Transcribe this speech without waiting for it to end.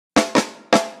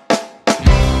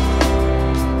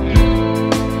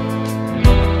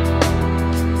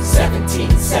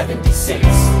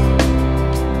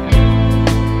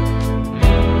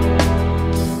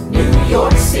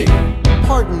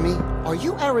Are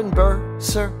you Aaron Burr,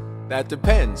 sir? That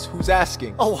depends. Who's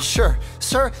asking? Oh, well, sure.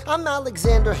 Sir, I'm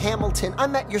Alexander Hamilton.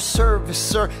 I'm at your service,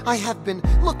 sir. I have been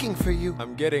looking for you.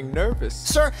 I'm getting nervous.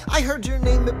 Sir, I heard your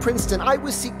name at Princeton. I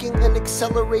was seeking an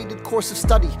accelerated course of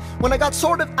study. When I got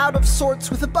sort of out of sorts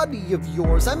with a buddy of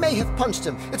yours, I may have punched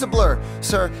him. It's a blur.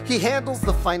 Sir, he handles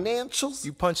the financials.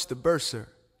 You punched the bursar.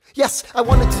 Yes, I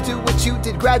wanted to do what you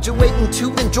did, graduate and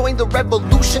then join the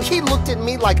revolution. He looked at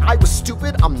me like I was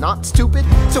stupid. I'm not stupid.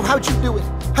 So how'd you do it?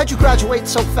 How'd you graduate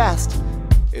so fast?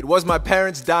 It was my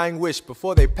parents' dying wish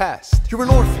before they passed. You're an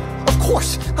orphan. Of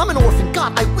course, I'm an orphan.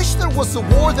 God, I wish there was a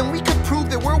war, then we could prove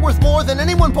that we're worth more than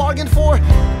anyone bargained for.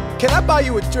 Can I buy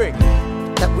you a drink?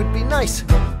 That would be nice.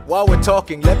 While we're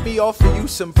talking, let me offer you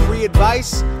some free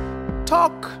advice.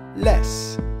 Talk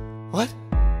less. What?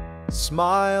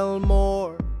 Smile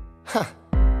more. Huh.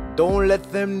 Don't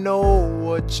let them know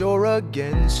what you're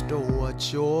against or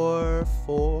what you're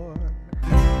for.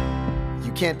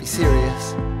 You can't be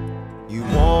serious. You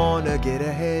wanna get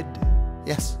ahead.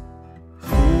 Yes.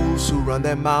 Fools who run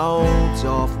their mouths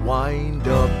off wind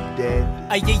up dead.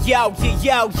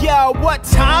 Yo, what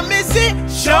time is it?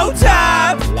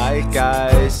 Showtime! Like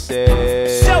I said.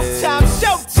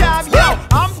 Showtime, yo!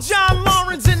 I'm John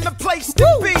Lawrence in the place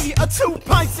to be. A 2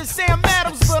 pints of Sam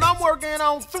Adams, but I'm working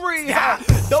on 3. Ha.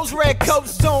 Those red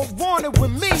coats don't want it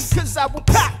with me, cause I will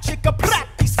pop, chicka plop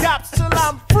these cops till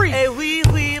I'm free. Eh oui,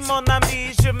 mon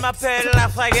ami, je m'appelle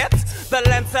Lafayette, the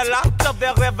Lancelot of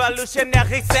the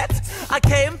revolutionary set. I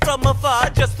came from afar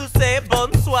just to say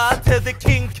bonsoir to the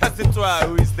king, cause it's toi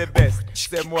who is the best,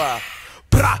 c'est moi.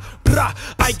 Brah, brah,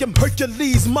 I am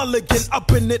Hercules Mulligan,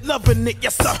 up in it, loving it.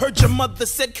 Yes, I heard your mother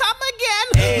said, come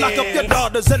again. Hey. Lock up your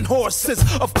daughters and horses.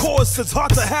 Of course, it's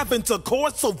hard to have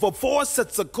intercourse over 4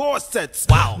 sets of corsets.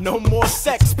 Wow, no more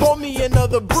sex, pour me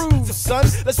another brew, son.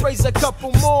 Let's raise a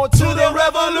couple more to the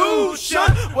revolution.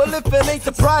 Well, if it ain't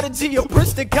the prodigy of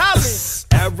Princeton College,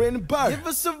 Aaron Burr, give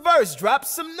us a verse, drop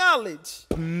some knowledge.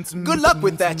 Good luck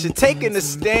with that, you're taking a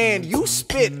stand. You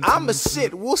spit, I'ma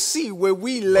sit, we'll see where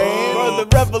we land. Bro,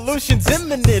 the revolution's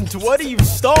imminent, what do you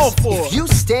stall for? If you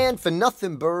stand for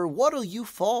nothing, Burr, what'll you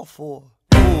fall for?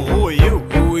 Who are you?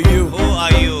 Who are you? Who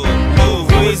are you?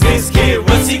 Who is this kid?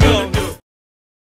 What's he gonna do?